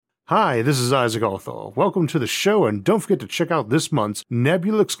Hi, this is Isaac Arthur. Welcome to the show, and don't forget to check out this month's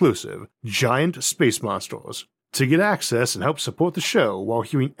Nebula exclusive, Giant Space Monsters. To get access and help support the show while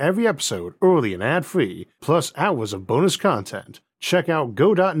hearing every episode early and ad-free, plus hours of bonus content, check out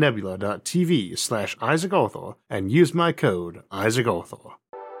go.nebula.tv/IsaacArthur and use my code IsaacArthur.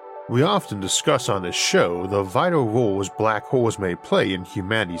 We often discuss on this show the vital roles black holes may play in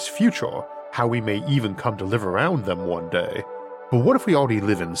humanity's future, how we may even come to live around them one day. But what if we already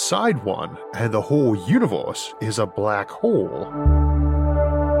live inside one, and the whole universe is a black hole?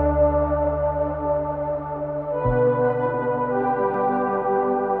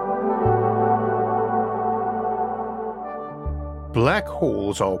 Black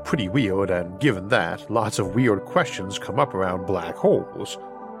holes are pretty weird, and given that, lots of weird questions come up around black holes.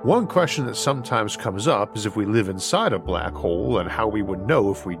 One question that sometimes comes up is if we live inside a black hole and how we would know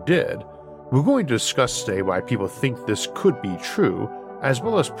if we did. We're going to discuss today why people think this could be true, as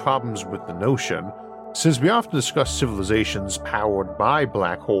well as problems with the notion. Since we often discuss civilizations powered by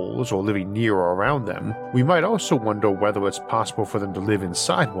black holes or living near or around them, we might also wonder whether it's possible for them to live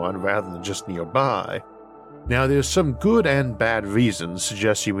inside one rather than just nearby. Now, there's some good and bad reasons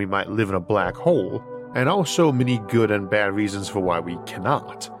suggesting we might live in a black hole, and also many good and bad reasons for why we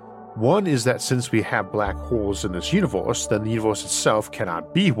cannot. One is that since we have black holes in this universe, then the universe itself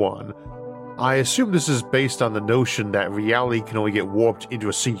cannot be one. I assume this is based on the notion that reality can only get warped into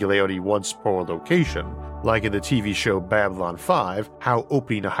a singularity once per location, like in the TV show Babylon 5, how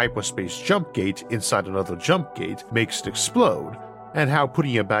opening a hyperspace jump gate inside another jump gate makes it explode, and how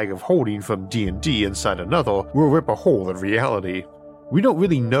putting a bag of holding from D&D inside another will rip a hole in reality. We don't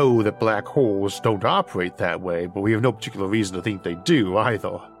really know that black holes don't operate that way, but we have no particular reason to think they do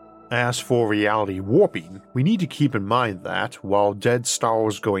either. As for reality warping, we need to keep in mind that, while dead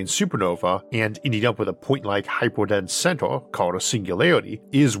stars going supernova and ending up with a point-like hyperdense center called a singularity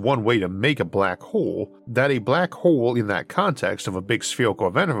is one way to make a black hole, that a black hole in that context of a big spherical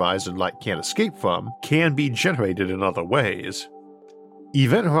event horizon light can't escape from can be generated in other ways.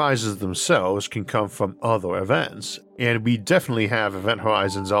 Event horizons themselves can come from other events, and we definitely have event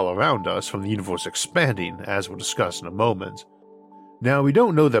horizons all around us from the universe expanding, as we'll discuss in a moment. Now, we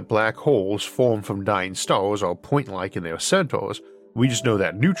don't know that black holes formed from dying stars are point-like in their centers. We just know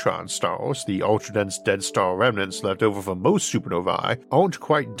that neutron stars, the ultra-dense dead star remnants left over from most supernovae, aren't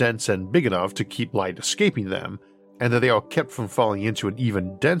quite dense and big enough to keep light escaping them, and that they are kept from falling into an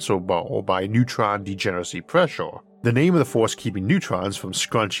even denser ball by neutron degeneracy pressure, the name of the force keeping neutrons from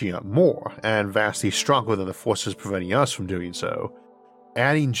scrunching up more, and vastly stronger than the forces preventing us from doing so.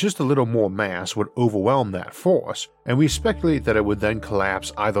 Adding just a little more mass would overwhelm that force, and we speculate that it would then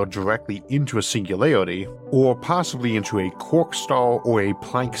collapse either directly into a singularity, or possibly into a quark star or a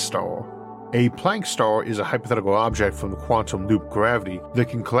Planck star. A Planck star is a hypothetical object from the quantum loop gravity that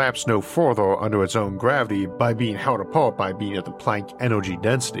can collapse no further under its own gravity by being held apart by being at the Planck energy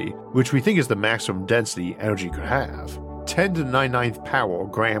density, which we think is the maximum density energy could have. 10 to the 99th power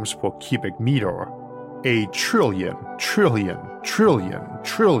grams per cubic meter. A trillion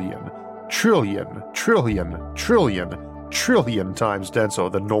times denser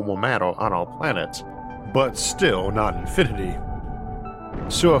than normal matter on our planet, but still not infinity.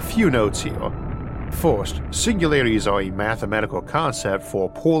 So a few notes here. First, singularities are a mathematical concept for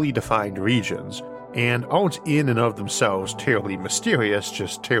poorly defined regions, and aren't in and of themselves terribly mysterious,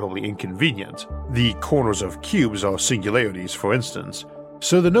 just terribly inconvenient. The corners of cubes are singularities, for instance.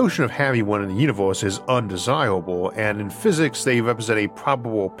 So the notion of having one in the universe is undesirable, and in physics they represent a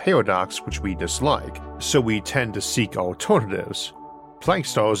probable paradox which we dislike, so we tend to seek alternatives. Planck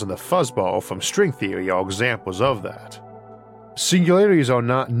stars and the fuzzball from string theory are examples of that. Singularities are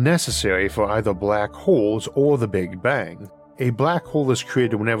not necessary for either black holes or the Big Bang. A black hole is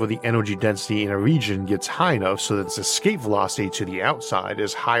created whenever the energy density in a region gets high enough so that its escape velocity to the outside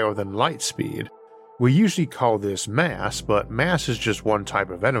is higher than light speed. We usually call this mass, but mass is just one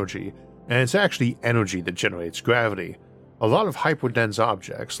type of energy, and it's actually energy that generates gravity. A lot of hyperdense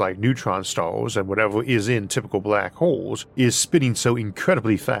objects like neutron stars and whatever is in typical black holes is spinning so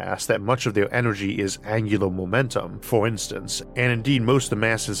incredibly fast that much of their energy is angular momentum, for instance, and indeed most of the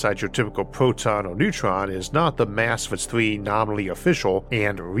mass inside your typical proton or neutron is not the mass of its three nominally official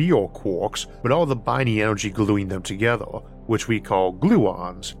and real quarks, but all the binding energy gluing them together, which we call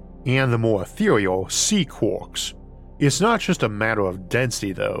gluons, and the more ethereal C quarks. It's not just a matter of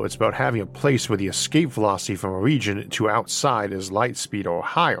density though, it's about having a place where the escape velocity from a region to outside is light speed or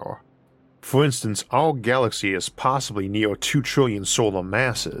higher. For instance, our galaxy is possibly near 2 trillion solar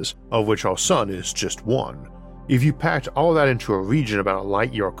masses, of which our Sun is just one. If you packed all that into a region about a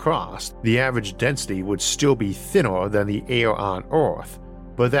light year across, the average density would still be thinner than the air on Earth.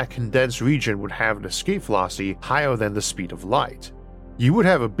 but that condensed region would have an escape velocity higher than the speed of light. You would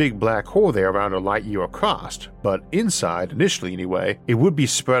have a big black hole there around a light year across, but inside, initially anyway, it would be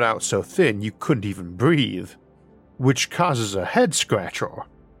spread out so thin you couldn't even breathe. Which causes a head scratcher.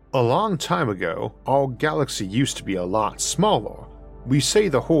 A long time ago, our galaxy used to be a lot smaller. We say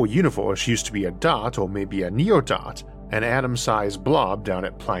the whole universe used to be a dot or maybe a near-dot, an atom-sized blob down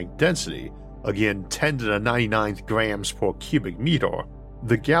at Planck density, again 10 to the 99th grams per cubic meter.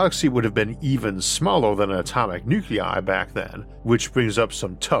 The galaxy would have been even smaller than an atomic nuclei back then, which brings up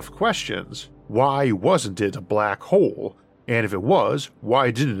some tough questions. Why wasn't it a black hole? And if it was, why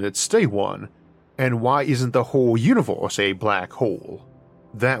didn't it stay one? And why isn't the whole universe a black hole?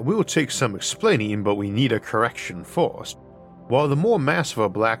 That will take some explaining, but we need a correction first. While the more massive a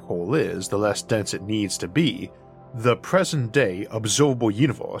black hole is, the less dense it needs to be, the present-day observable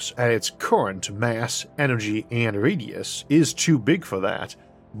universe at its current mass, energy, and radius is too big for that,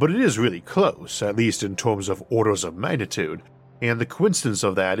 but it is really close, at least in terms of orders of magnitude, and the coincidence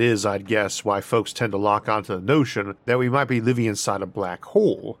of that is, I'd guess, why folks tend to lock onto the notion that we might be living inside a black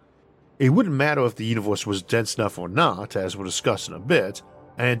hole. It wouldn't matter if the universe was dense enough or not, as we'll discuss in a bit,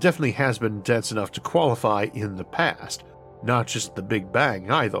 and it definitely has been dense enough to qualify in the past, not just the Big Bang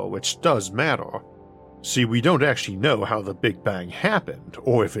either, which does matter. See, we don't actually know how the Big Bang happened,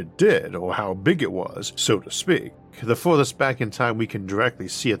 or if it did, or how big it was, so to speak. The furthest back in time we can directly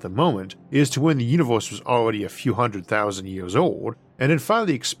see at the moment is to when the universe was already a few 100,000 years old, and had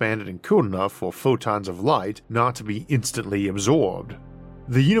finally expanded and cooled enough for photons of light not to be instantly absorbed.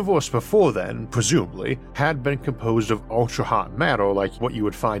 The universe before then, presumably, had been composed of ultra-hot matter like what you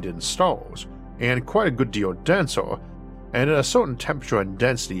would find in stars, and quite a good deal denser, and at a certain temperature and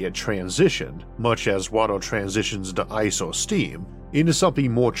density it transitioned, much as water transitions into ice or steam, into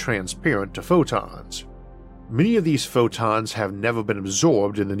something more transparent to photons. Many of these photons have never been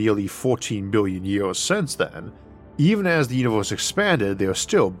absorbed in the nearly 14 billion years since then. Even as the universe expanded, they are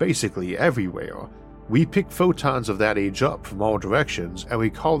still basically everywhere. We pick photons of that age up from all directions, and we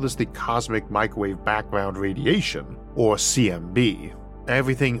call this the Cosmic Microwave Background Radiation, or CMB.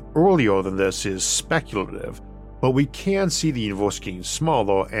 Everything earlier than this is speculative, but we can see the universe getting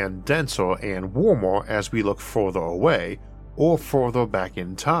smaller and denser and warmer as we look further away, or further back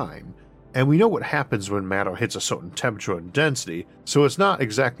in time. And we know what happens when matter hits a certain temperature and density, so it's not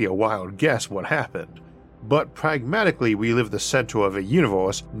exactly a wild guess what happened. But pragmatically, we live the center of a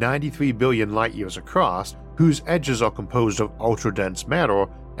universe 93 billion light-years across, whose edges are composed of ultra-dense matter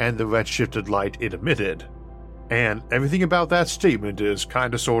and the redshifted light it emitted. And everything about that statement is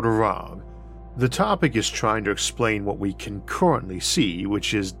kinda sorta wrong. The topic is trying to explain what we can currently see,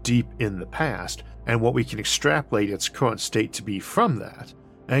 which is deep in the past, and what we can extrapolate its current state to be from that,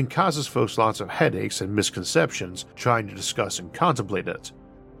 and causes folks lots of headaches and misconceptions trying to discuss and contemplate it.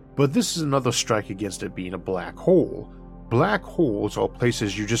 But this is another strike against it being a black hole. Black holes are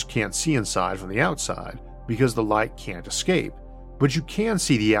places you just can't see inside from the outside, because the light can't escape, but you can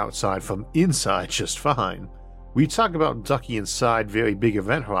see the outside from inside just fine. We talk about ducking inside very big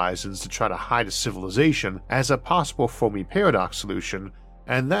event horizons to try to hide a civilization as a possible Fermi paradox solution,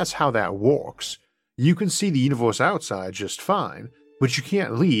 and that's how that works. You can see the universe outside just fine, but you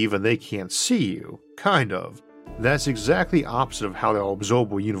can't leave and they can't see you, kind of. That's exactly opposite of how the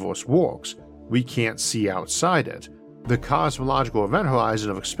observable universe works. We can't see outside it. The cosmological event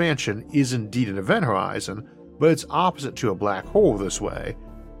horizon of expansion is indeed an event horizon, but it's opposite to a black hole this way.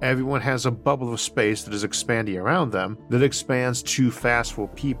 Everyone has a bubble of space that is expanding around them that expands too fast for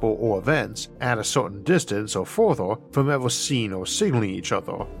people or events at a certain distance or further from ever seeing or signaling each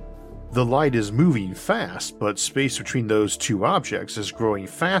other. The light is moving fast, but space between those two objects is growing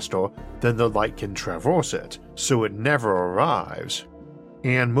faster than the light can traverse it, so it never arrives.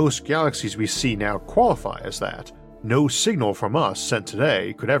 And most galaxies we see now qualify as that. No signal from us sent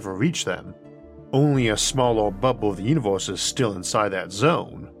today could ever reach them. Only a smaller bubble of the universe is still inside that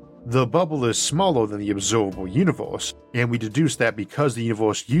zone. The bubble is smaller than the observable universe, and we deduce that because the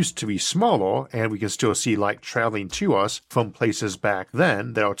universe used to be smaller and we can still see light traveling to us from places back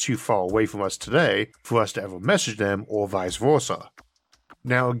then that are too far away from us today for us to ever message them or vice versa.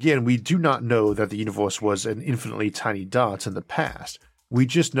 Now again, we do not know that the universe was an infinitely tiny dot in the past. We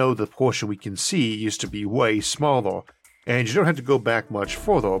just know the portion we can see used to be way smaller, and you don't have to go back much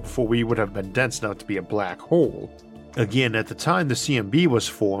further before we would have been dense enough to be a black hole. Again, at the time the CMB was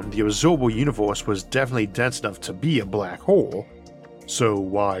formed, the observable universe was definitely dense enough to be a black hole. So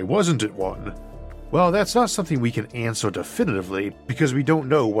why wasn't it one? Well, that's not something we can answer definitively because we don't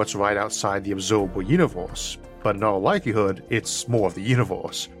know what's right outside the observable universe, but in all likelihood, it's more of the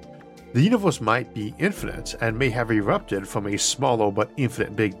universe. The universe might be infinite and may have erupted from a smaller but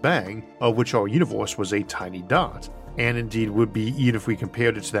infinite Big Bang, of which our universe was a tiny dot, and indeed would be even if we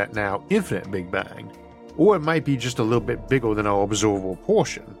compared it to that now infinite Big Bang. Or it might be just a little bit bigger than our observable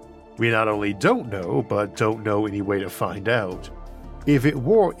portion. We not only don't know, but don't know any way to find out. If it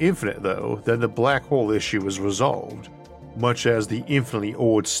were infinite though, then the black hole issue is resolved. Much as the infinitely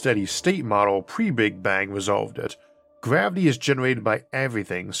old steady state model pre-Big Bang resolved it, gravity is generated by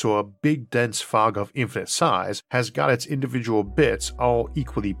everything, so a big dense fog of infinite size has got its individual bits all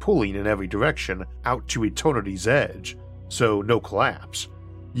equally pulling in every direction out to eternity's edge, so no collapse.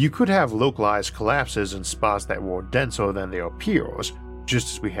 You could have localized collapses in spots that were denser than their peers,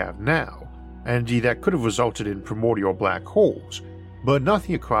 just as we have now, and indeed that could have resulted in primordial black holes, but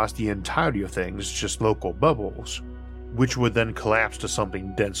nothing across the entirety of things, just local bubbles, which would then collapse to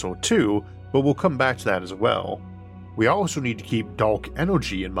something denser too, but we'll come back to that as well. We also need to keep dark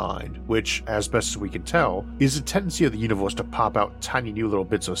energy in mind, which, as best as we can tell, is the tendency of the universe to pop out tiny new little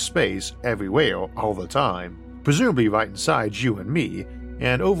bits of space everywhere all the time, presumably right inside you and me,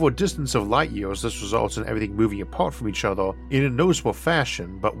 and over a distance of light years this results in everything moving apart from each other in a noticeable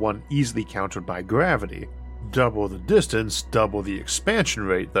fashion, but one easily countered by gravity. Double the distance, double the expansion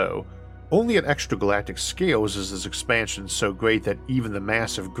rate though. Only at extragalactic scales is this expansion so great that even the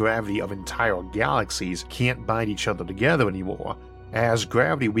massive gravity of entire galaxies can't bind each other together anymore, as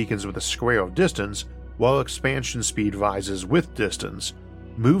gravity weakens with the square of distance while expansion speed rises with distance.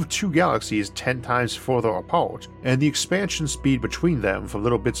 Move two galaxies 10 times further apart, and the expansion speed between them from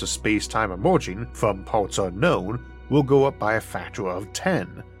little bits of space-time emerging from parts unknown will go up by a factor of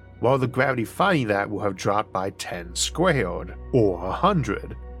 10, while the gravity fighting that will have dropped by 10 squared, or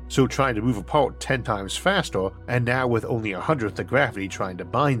 100. So trying to move apart 10 times faster, and now with only 100th the gravity trying to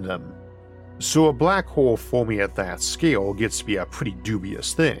bind them. So a black hole forming at that scale gets to be a pretty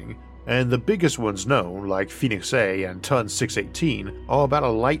dubious thing, and the biggest ones known, like Phoenix A and Ton 618, are about a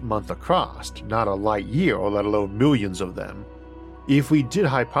light month across, not a light year, let alone millions of them. If we did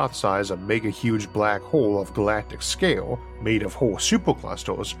hypothesize a mega huge black hole of galactic scale, made of whole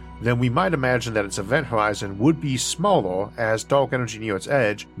superclusters, then we might imagine that its event horizon would be smaller, as dark energy near its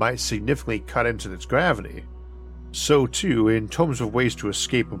edge might significantly cut into its gravity. So too, in terms of ways to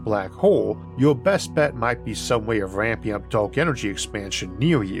escape a black hole, your best bet might be some way of ramping up dark energy expansion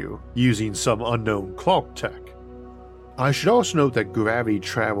near you, using some unknown Clark tech. I should also note that gravity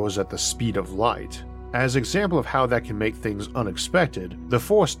travels at the speed of light. As an example of how that can make things unexpected, the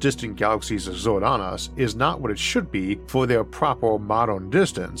force distant galaxies exert on us is not what it should be for their proper modern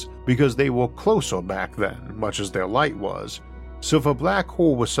distance, because they were closer back then, much as their light was. So if a black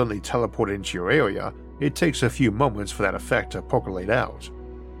hole was suddenly teleported into your area, it takes a few moments for that effect to percolate out.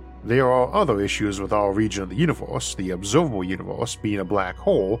 There are other issues with our region of the universe, the observable universe being a black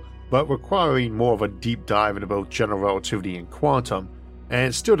hole, but requiring more of a deep dive into both general relativity and quantum, and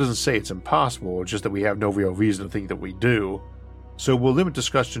it still doesn't say it's impossible, just that we have no real reason to think that we do. So we'll limit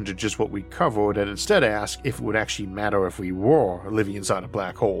discussion to just what we covered and instead ask if it would actually matter if we were living inside a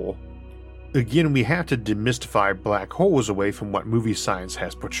black hole. Again, we have to demystify black holes away from what movie science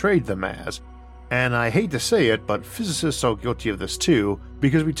has portrayed them as, and I hate to say it, but physicists are guilty of this too,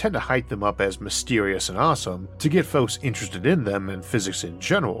 because we tend to hype them up as mysterious and awesome to get folks interested in them and physics in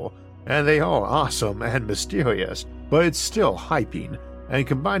general, and they are awesome and mysterious, but it's still hyping, and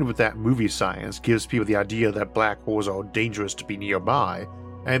combined with that movie science gives people the idea that black holes are dangerous to be nearby,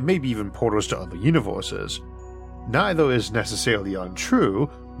 and maybe even portals to other universes. Neither is necessarily untrue,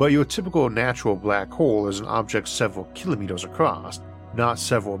 but your typical natural black hole is an object several kilometers across, not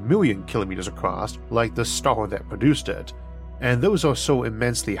several million kilometers across like the star that produced it, and those are so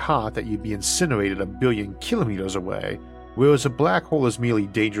immensely hot that you'd be incinerated a billion kilometers away, whereas a black hole is merely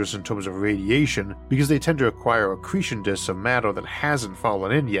dangerous in terms of radiation because they tend to acquire accretion disks of matter that hasn't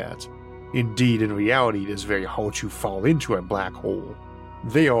fallen in yet. Indeed, in reality, it is very hard to fall into a black hole.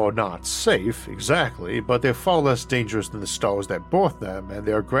 They are not safe, exactly, but they're far less dangerous than the stars that birthed them, and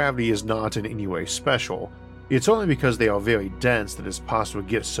their gravity is not in any way special. It's only because they are very dense that it's possible to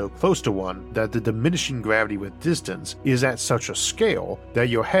get so close to one that the diminishing gravity with distance is at such a scale that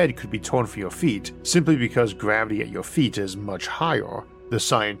your head could be torn from your feet simply because gravity at your feet is much higher. The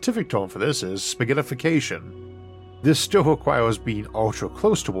scientific term for this is spaghettification. This still requires being ultra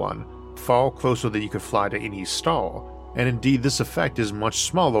close to one, far closer than you could fly to any star, and indeed this effect is much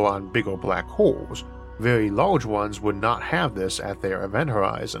smaller on bigger black holes. Very large ones would not have this at their event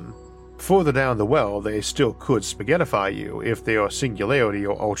horizon. Further down the well, they still could spaghettify you if they are singularity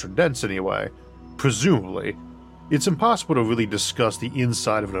or ultra-dense anyway. Presumably. It's impossible to really discuss the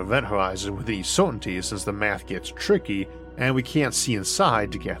inside of an event horizon with any certainty since the math gets tricky, and we can't see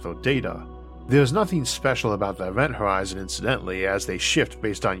inside to gather data. There's nothing special about the event horizon incidentally, as they shift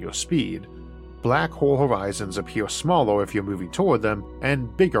based on your speed. Black hole horizons appear smaller if you're moving toward them,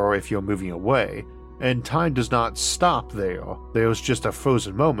 and bigger if you're moving away, and time does not stop there. There's just a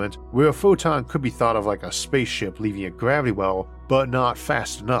frozen moment where a photon could be thought of like a spaceship leaving a gravity well, but not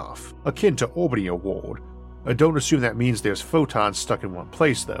fast enough, akin to orbiting a world. Don't assume that means there's photons stuck in one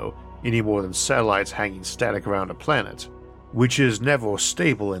place though, any more than satellites hanging static around a planet, which is never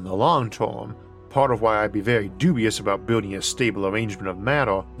stable in the long term. Part of why I'd be very dubious about building a stable arrangement of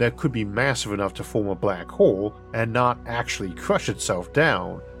matter that could be massive enough to form a black hole and not actually crush itself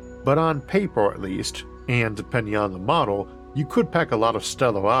down. But on paper at least, and depending on the model, you could pack a lot of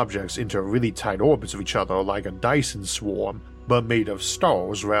stellar objects into really tight orbits of each other like a Dyson swarm, but made of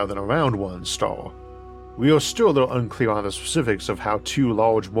stars rather than around one star. We are still a little unclear on the specifics of how two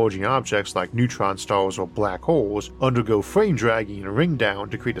large merging objects like neutron stars or black holes undergo frame dragging and ring down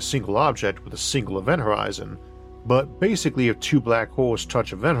to create a single object with a single event horizon, but basically if two black holes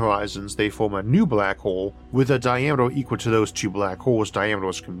touch event horizons they form a new black hole with a diameter equal to those two black holes'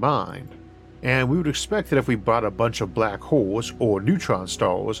 diameters combined. And we would expect that if we brought a bunch of black holes or neutron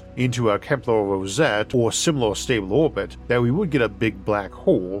stars into a Kepler rosette or similar stable orbit that we would get a big black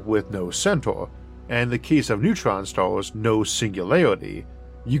hole with no center, and in the case of neutron stars, no singularity.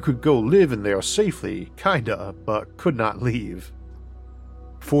 You could go live in there safely, kinda, but could not leave.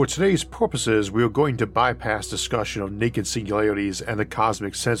 For today's purposes, we are going to bypass discussion of naked singularities and the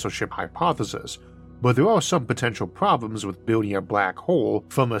cosmic censorship hypothesis, but there are some potential problems with building a black hole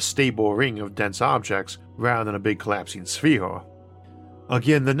from a stable ring of dense objects rather than a big collapsing sphere.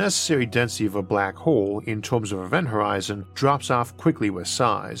 Again, the necessary density of a black hole in terms of event horizon drops off quickly with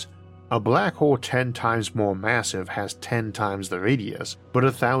size. A black hole 10 times more massive has 10 times the radius, but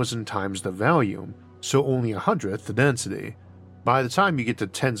 1,000 times the volume, so only 100th the density. By the time you get to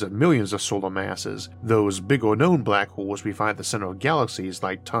tens of millions of solar masses, those bigger known black holes we find at the center of galaxies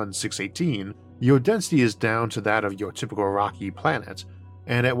like TON 618, your density is down to that of your typical rocky planet,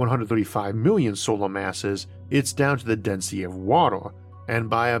 and at 135 million solar masses, it's down to the density of water, and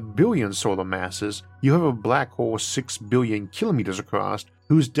by 1 billion solar masses, you have a black hole 6 billion kilometers across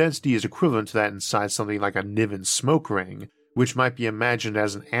whose density is equivalent to that inside something like a Niven smoke ring, which might be imagined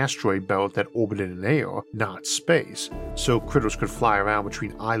as an asteroid belt that orbited in air, not space, so critters could fly around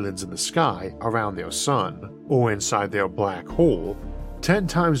between islands in the sky around their sun, or inside their black hole. 10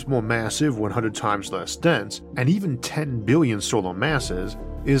 times more massive, 100 times less dense, and even 10 billion solar masses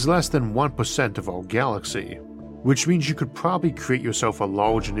is less than 1% of our galaxy, which means you could probably create yourself a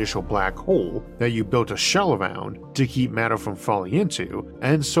large initial black hole that you built a shell around to keep matter from falling into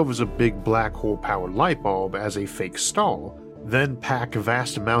and serve as a big black hole powered light bulb as a fake star, then pack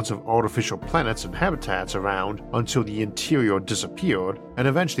vast amounts of artificial planets and habitats around until the interior disappeared and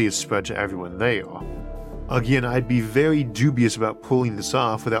eventually it spread to everyone there. Again, I'd be very dubious about pulling this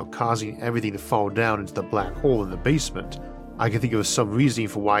off without causing everything to fall down into the black hole in the basement. I can think of some reasoning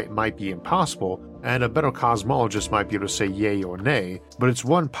for why it might be impossible, and a better cosmologist might be able to say yay or nay, but it's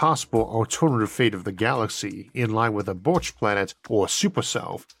one possible alternative fate of the galaxy, in line with a Birch planet or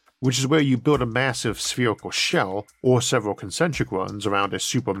superself, which is where you build a massive spherical shell or several concentric ones around a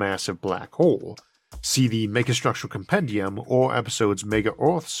supermassive black hole. See the Megastructural Compendium or episodes Mega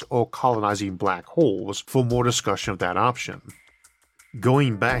Earths or Colonizing Black Holes for more discussion of that option.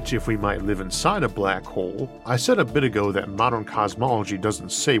 Going back to if we might live inside a black hole, I said a bit ago that modern cosmology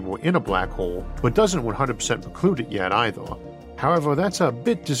doesn't say we're in a black hole, but doesn't 100% preclude it yet either. However, that's a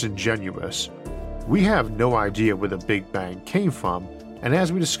bit disingenuous. We have no idea where the Big Bang came from, and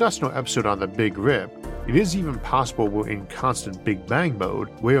as we discussed in our episode on the Big Rip, it is even possible we're in constant Big Bang mode,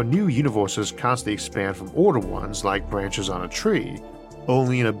 where new universes constantly expand from older ones like branches on a tree.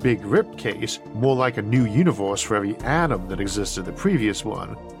 Only in a Big Rip case, more like a new universe for every atom that existed in the previous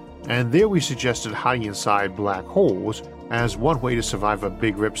one. And there we suggested hiding inside black holes as one way to survive a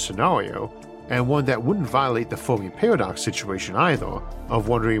Big Rip scenario, and one that wouldn't violate the Fermi paradox situation either, of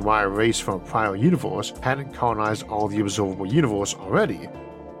wondering why a race from a prior universe hadn't colonized all the observable universe already.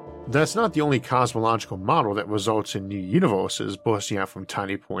 That's not the only cosmological model that results in new universes bursting out from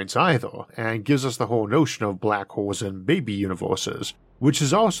tiny points either, and gives us the whole notion of black holes and baby universes, which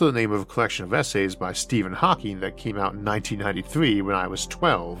is also the name of a collection of essays by Stephen Hawking that came out in 1993 when I was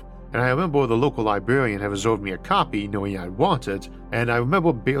 12, and I remember the local librarian had reserved me a copy knowing I'd want it, and I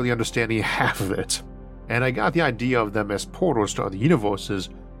remember barely understanding half of it. And I got the idea of them as portals to other universes,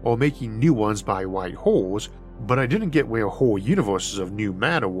 or making new ones by white holes, but I didn't get where whole universes of new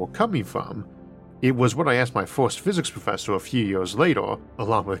matter were coming from. It was what I asked my first physics professor a few years later,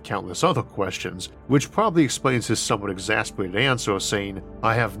 along with countless other questions, which probably explains his somewhat exasperated answer saying,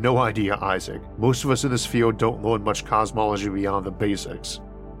 "I have no idea, Isaac. Most of us in this field don't learn much cosmology beyond the basics."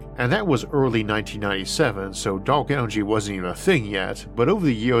 And that was early 1997, so dark energy wasn't even a thing yet, but over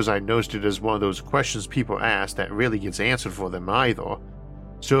the years I noticed it as one of those questions people ask that rarely gets answered for them either.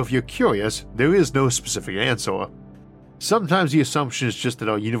 So if you're curious, there is no specific answer. Sometimes the assumption is just that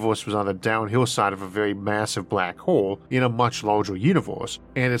our universe was on the downhill side of a very massive black hole in a much larger universe,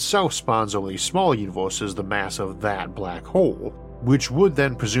 and itself spawns only smaller universes the mass of that black hole, which would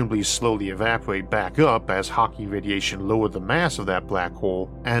then presumably slowly evaporate back up as Hawking radiation lowered the mass of that black hole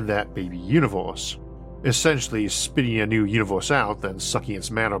and that baby universe, essentially spitting a new universe out then sucking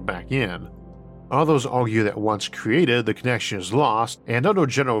its matter back in. Others argue that once created, the connection is lost, and under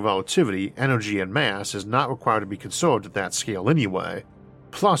general relativity, energy and mass is not required to be conserved at that scale anyway.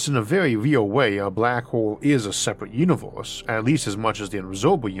 Plus, in a very real way, a black hole is a separate universe, at least as much as the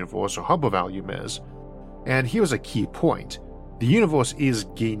unresolvable universe or Hubble volume is. And here's a key point. The universe is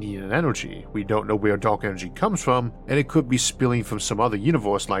gaining in energy. We don't know where dark energy comes from, and it could be spilling from some other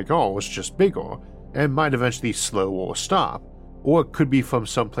universe like ours, just bigger, and might eventually slow or stop. Or it could be from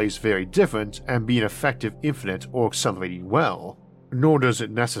someplace very different and be an effective infinite or accelerating well. Nor does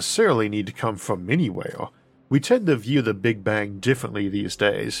it necessarily need to come from anywhere. We tend to view the Big Bang differently these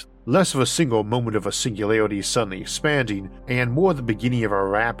days, less of a single moment of a singularity suddenly expanding, and more the beginning of a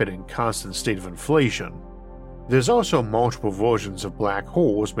rapid and constant state of inflation. There's also multiple versions of black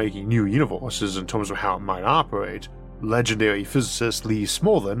holes making new universes in terms of how it might operate. Legendary physicist Lee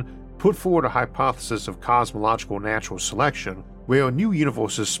Smolin put forward a hypothesis of cosmological natural selection where new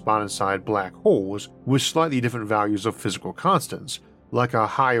universes spawn inside black holes with slightly different values of physical constants, like a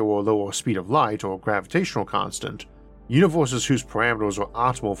higher or lower speed of light or gravitational constant. Universes whose parameters are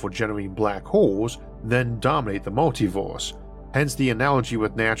optimal for generating black holes then dominate the multiverse, hence the analogy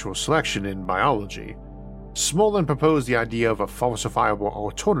with natural selection in biology. Smolin proposed the idea of a falsifiable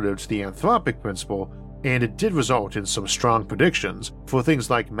alternative to the anthropic principle, and it did result in some strong predictions for things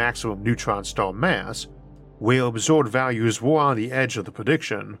like maximum neutron star mass, where absorbed values were on the edge of the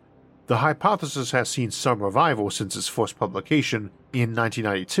prediction. The hypothesis has seen some revival since its first publication in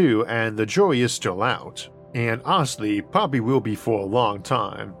 1992, and the jury is still out. And honestly, probably will be for a long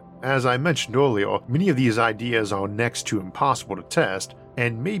time. As I mentioned earlier, many of these ideas are next to impossible to test,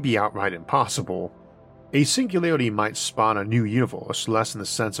 and maybe outright impossible. A singularity might spawn a new universe, less in the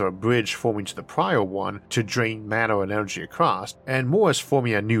sense of a bridge forming to the prior one to drain matter and energy across, and more as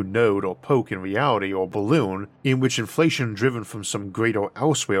forming a new node or poke in reality or balloon in which inflation driven from some greater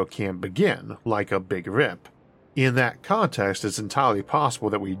elsewhere can begin, like a big rip. In that context, it's entirely possible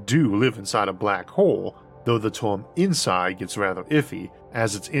that we do live inside a black hole, though the term inside gets rather iffy,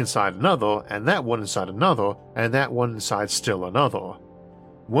 as it's inside another, and that one inside another, and that one inside still another.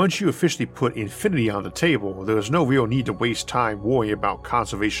 Once you officially put infinity on the table, there is no real need to waste time worrying about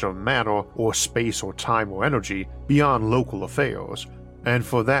conservation of matter or space or time or energy beyond local affairs. And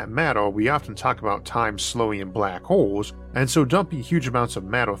for that matter, we often talk about time slowing in black holes, and so dumping huge amounts of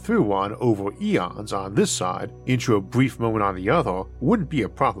matter through one over eons on this side into a brief moment on the other wouldn't be a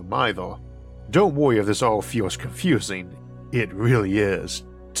problem either. Don't worry if this all feels confusing. It really is.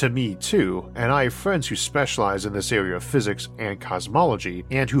 To me too, and I have friends who specialize in this area of physics and cosmology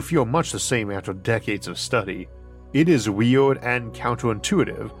and who feel much the same after decades of study. It is weird and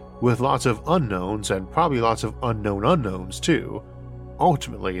counterintuitive, with lots of unknowns and probably lots of unknown unknowns too.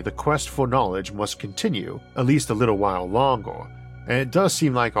 Ultimately, the quest for knowledge must continue at least a little while longer, and it does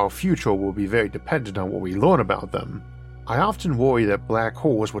seem like our future will be very dependent on what we learn about them. I often worry that black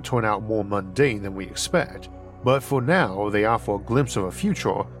holes will turn out more mundane than we expect, but for now they offer a glimpse of a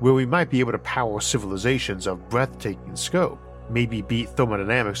future where we might be able to power civilizations of breathtaking scope, maybe beat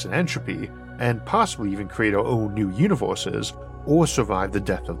thermodynamics and entropy, and possibly even create our own new universes, or survive the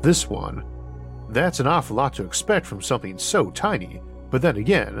death of this one. That's an awful lot to expect from something so tiny, but then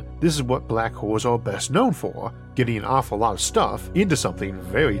again, this is what black holes are best known for, getting an awful lot of stuff into something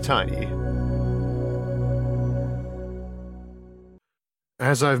very tiny.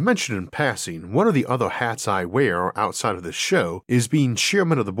 As I've mentioned in passing, one of the other hats I wear outside of this show is being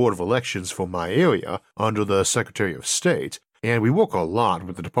chairman of the Board of Elections for my area under the Secretary of State, and we work a lot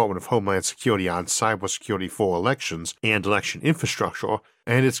with the Department of Homeland Security on cybersecurity for elections and election infrastructure,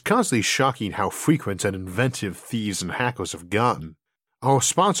 and it's constantly shocking how frequent and inventive thieves and hackers have gotten. Our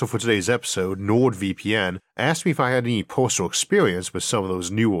sponsor for today's episode, NordVPN, asked me if I had any personal experience with some of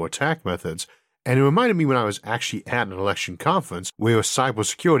those newer attack methods, And it reminded me when I was actually at an election conference where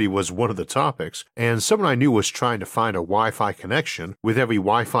cybersecurity was one of the topics, and someone I knew was trying to find a Wi-Fi connection with every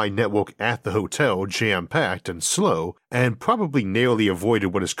Wi-Fi network at the hotel jam-packed and slow, and probably narrowly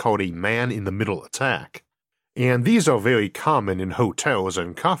avoided what is called a man-in-the-middle attack. And these are very common in hotels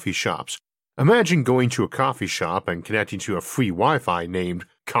and coffee shops. Imagine going to a coffee shop and connecting to a free Wi-Fi named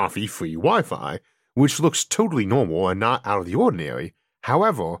Coffee Free Wi-Fi, which looks totally normal and not out of the ordinary.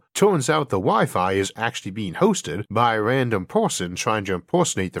 However, turns out the Wi-Fi is actually being hosted by a random person trying to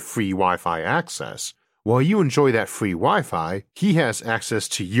impersonate the free Wi-Fi access. While you enjoy that free Wi-Fi, he has access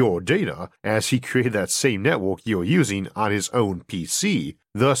to your data as he created that same network you're using on his own PC.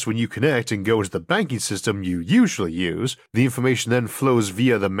 Thus, when you connect and go to the banking system you usually use, the information then flows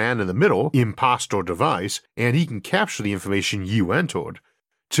via the man-in-the-middle imposter device, and he can capture the information you entered.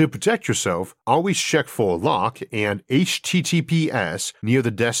 To protect yourself, always check for lock and HTTPS near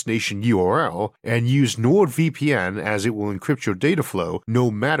the destination URL and use NordVPN as it will encrypt your data flow no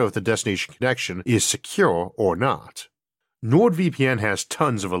matter if the destination connection is secure or not. NordVPN has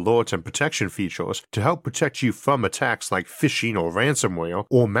tons of alerts and protection features to help protect you from attacks like phishing or ransomware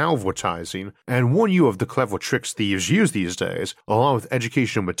or malvertising, and warn you of the clever tricks thieves use these days, along with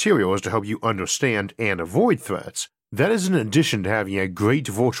educational materials to help you understand and avoid threats. That is in addition to having a great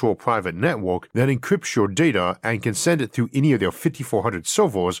virtual private network that encrypts your data and can send it through any of their 5,400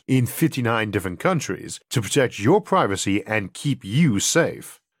 servers in 59 different countries to protect your privacy and keep you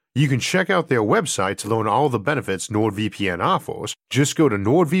safe. You can check out their website to learn all the benefits NordVPN offers. Just go to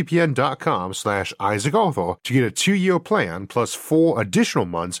nordvpn.com/IsaacArthur to get a 2-year plan plus 4 additional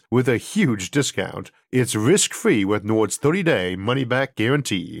months with a huge discount. It's risk-free with Nord's 30-day money-back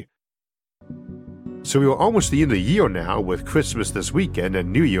guarantee. So we are almost at the end of the year now, with Christmas this weekend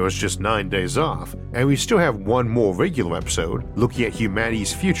and New Year's just 9 days off, and we still have one more regular episode looking at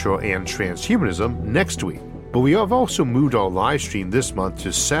humanity's future and transhumanism next week. But we have also moved our live stream this month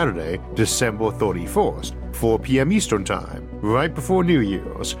to Saturday, December 31st, 4 p.m. Eastern Time, right before New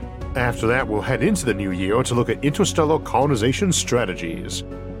Year's. After that, we'll head into the new year to look at interstellar colonization strategies.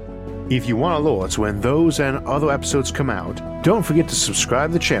 If you want alerts when those and other episodes come out, don't forget to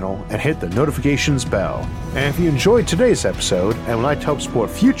subscribe to the channel and hit the notifications bell. And if you enjoyed today's episode and would like to help support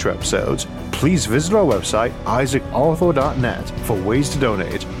future episodes, please visit our website, isaacarthur.net, for ways to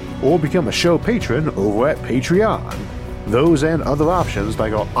donate, or become a show patron over at Patreon. Those and other options,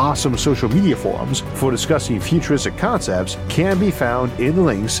 like our awesome social media forums for discussing futuristic concepts, can be found in the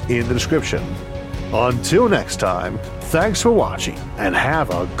links in the description. Until next time, thanks for watching and have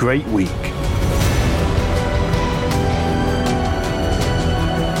a great week.